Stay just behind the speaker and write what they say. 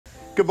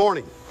Good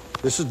morning.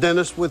 This is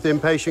Dennis with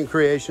Impatient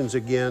Creations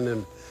again,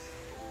 and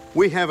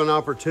we have an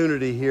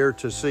opportunity here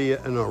to see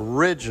an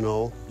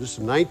original, this is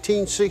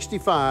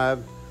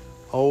 1965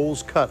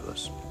 Olds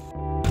Cutlass.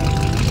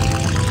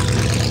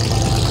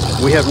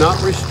 We have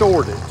not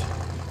restored it.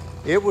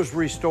 It was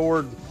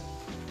restored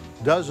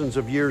dozens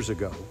of years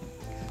ago.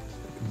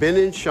 Been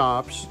in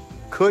shops,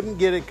 couldn't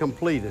get it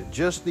completed.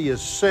 Just the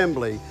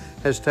assembly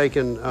has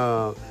taken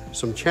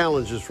some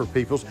challenges for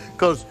people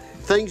because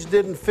things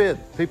didn't fit.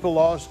 People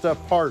lost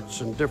parts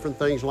and different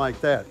things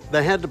like that.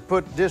 They had to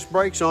put disc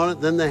brakes on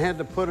it, then they had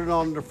to put it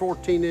on under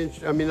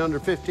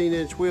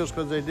 15-inch wheels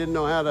because they didn't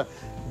know how to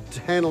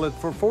handle it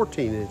for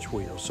 14-inch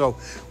wheels. So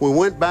we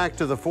went back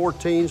to the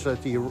 14s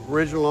that the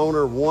original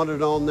owner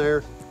wanted on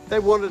there. They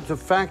wanted the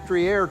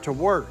factory air to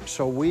work,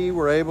 so we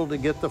were able to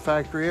get the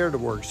factory air to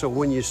work. So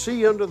when you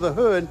see under the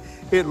hood,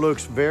 it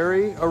looks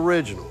very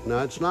original. Now,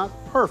 it's not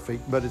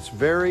perfect, but it's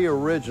very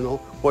original,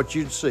 what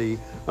you'd see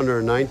under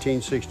a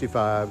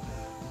 1965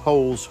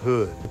 Olds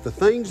hood. But the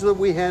things that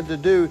we had to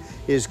do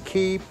is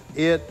keep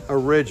it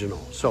original.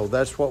 So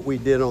that's what we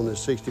did on this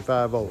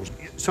 65 Olds.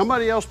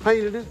 Somebody else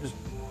painted it.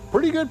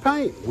 Pretty good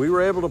paint. We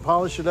were able to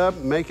polish it up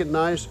and make it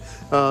nice.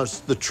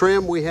 The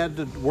trim we had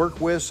to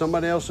work with,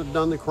 somebody else had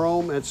done the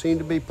chrome. It seemed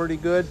to be pretty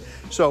good.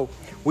 So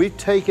we've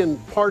taken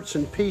parts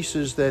and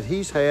pieces that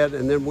he's had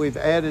and then we've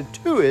added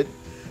to it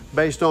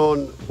based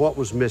on what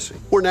was missing.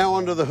 We're now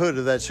under the hood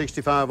of that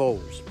 65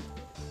 Olds.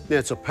 Now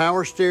it's a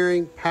power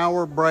steering,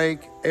 power brake,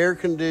 air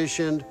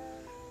conditioned,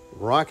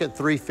 Rocket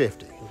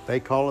 350. They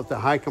call it the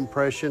high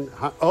compression,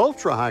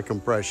 ultra high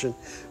compression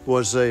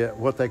was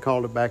what they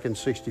called it back in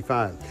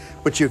 65.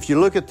 But if you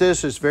look at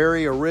this, it's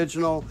very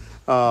original.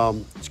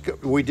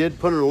 We did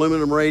put an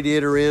aluminum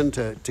radiator in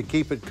to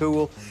keep it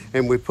cool,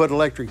 and we put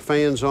electric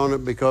fans on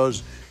it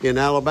because in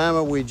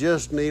Alabama, we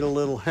just need a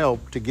little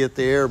help to get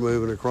the air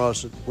moving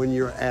across it when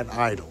you're at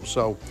idle.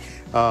 So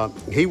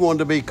he wanted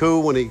to be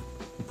cool when he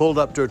pulled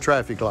up to a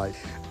traffic light.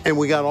 And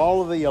we got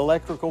all of the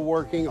electrical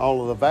working,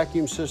 all of the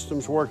vacuum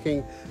systems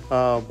working.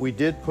 We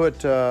did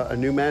put a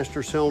new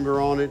master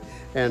cylinder on it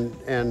and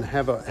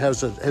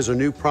has a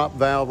new prop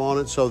valve on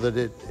it so that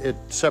it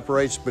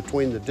separates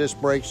between the disc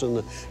brakes and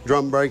the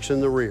drum brakes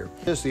in the rear.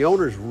 The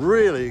owner's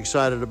really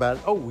excited about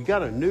it. Oh, we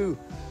got a new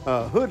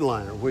hood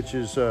liner, which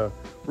is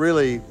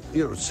really,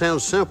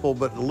 sounds simple,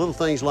 but little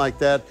things like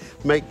that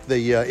make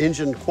the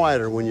engine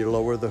quieter when you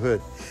lower the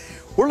hood.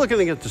 We're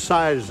looking at the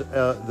sides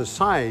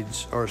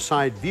or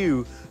side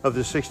view of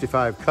the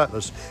 65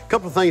 Cutlass. A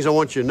couple of things I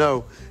want you to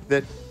know,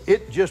 that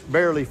it just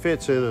barely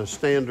fits in a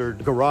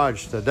standard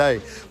garage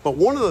today. But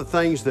one of the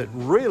things that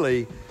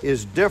really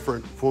is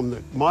different from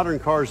the modern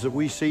cars that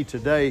we see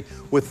today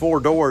with 4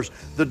 doors,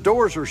 the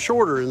doors are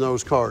shorter in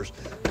those cars,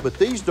 but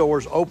these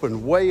doors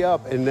open way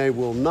up and they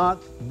will not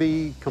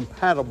be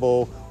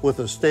compatible with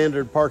a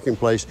standard parking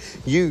place.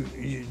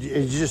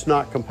 It's just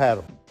not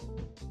compatible.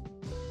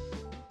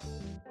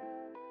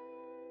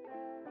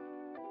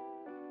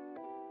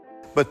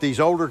 But these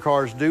older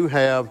cars do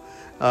have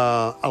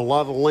a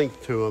lot of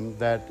length to them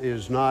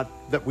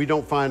that we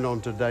don't find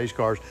on today's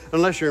cars,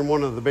 unless you're in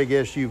one of the big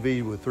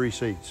SUVs with 3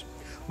 seats.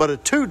 But a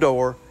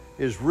 2-door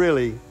is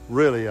really,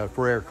 really a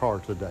rare car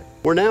today.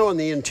 We're now in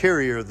the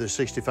interior of the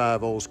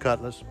 65 Olds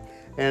Cutlass,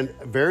 and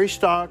very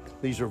stock.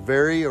 These are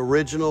very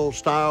original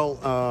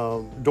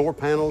style door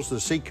panels. The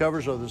seat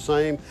covers are the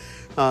same.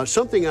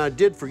 Something I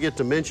did forget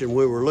to mention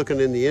when we were looking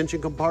in the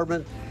engine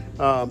compartment,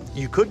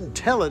 you couldn't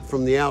tell it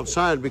from the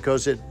outside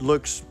because it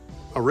looks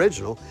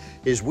original,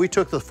 is we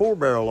took the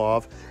 4-barrel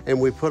off and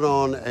we put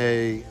on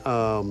a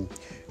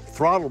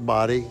throttle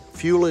body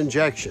fuel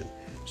injection.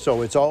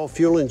 So it's all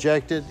fuel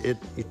injected.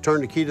 You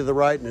turn the key to the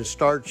right and it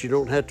starts. You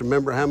don't have to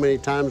remember how many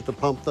times to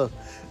pump the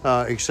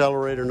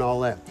accelerator and all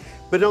that.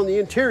 But on the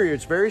interior,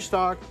 it's very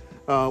stock.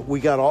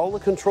 We got all the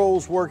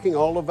controls working,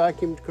 all the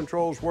vacuum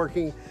controls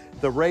working.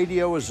 The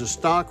radio is a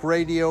stock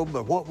radio,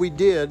 but what we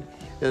did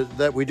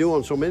that we do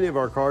on so many of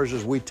our cars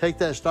is we take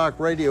that stock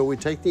radio, we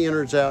take the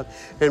innards out,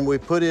 and we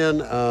put in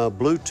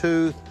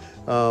Bluetooth,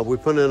 we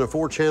put in a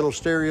 4-channel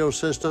stereo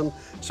system.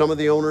 Some of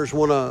the owners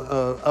want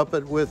to up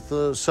it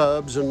with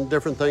subs and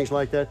different things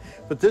like that.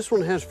 But this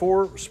one has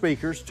 4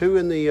 speakers, 2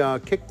 in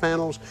the kick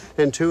panels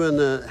and 2 in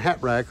the hat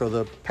rack or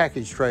the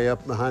package tray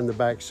up behind the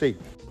back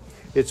seat.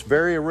 It's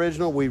very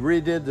original. We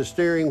redid the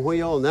steering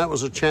wheel, and that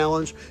was a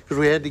challenge because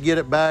we had to get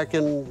it back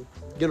and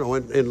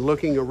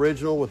looking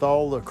original with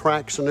all the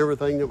cracks and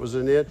everything that was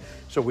in it.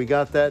 So we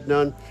got that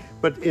done.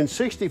 But in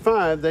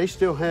 65, they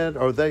still had,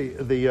 or the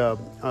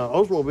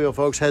Oldsmobile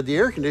folks had the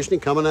air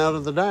conditioning coming out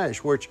of the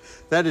dash, which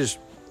that is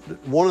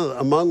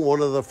among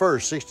one of the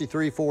first.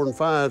 63 4 and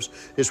 5s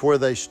is where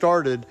they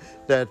started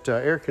that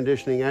air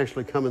conditioning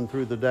actually coming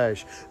through the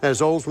dash.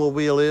 As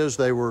Oldsmobile is,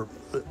 they were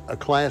a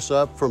class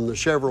up from the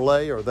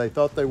Chevrolet, or they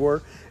thought they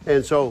were,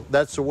 and so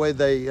that's the way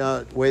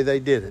they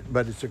did it.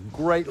 But it's a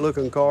great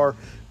looking car.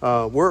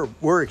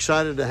 We're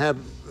excited to have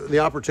the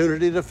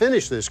opportunity to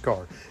finish this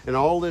car, and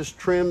all this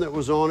trim that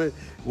was on it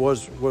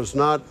was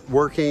not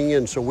working,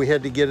 and so we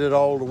had to get it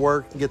all to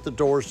work, get the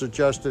doors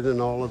adjusted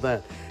and all of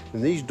that.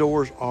 And these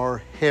doors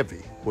are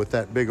heavy with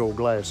that big old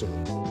glass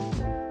in them.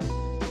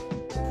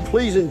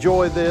 Please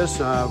enjoy this.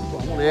 I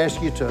want to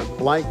ask you to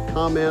like,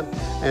 comment,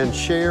 and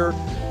share.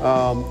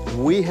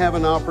 We have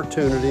an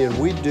opportunity, and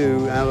we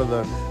do, out of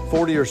the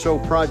 40 or so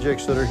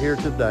projects that are here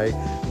today,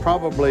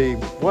 probably,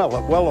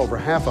 well over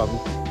half of them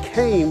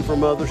came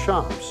from other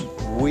shops.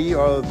 We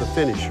are the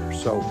finishers.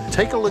 So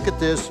take a look at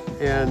this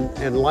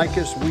and like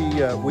us.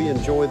 We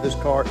enjoy this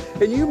car,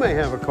 and you may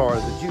have a car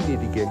that you need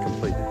to get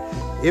completed.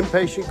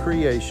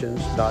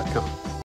 ImpatientCreations.com.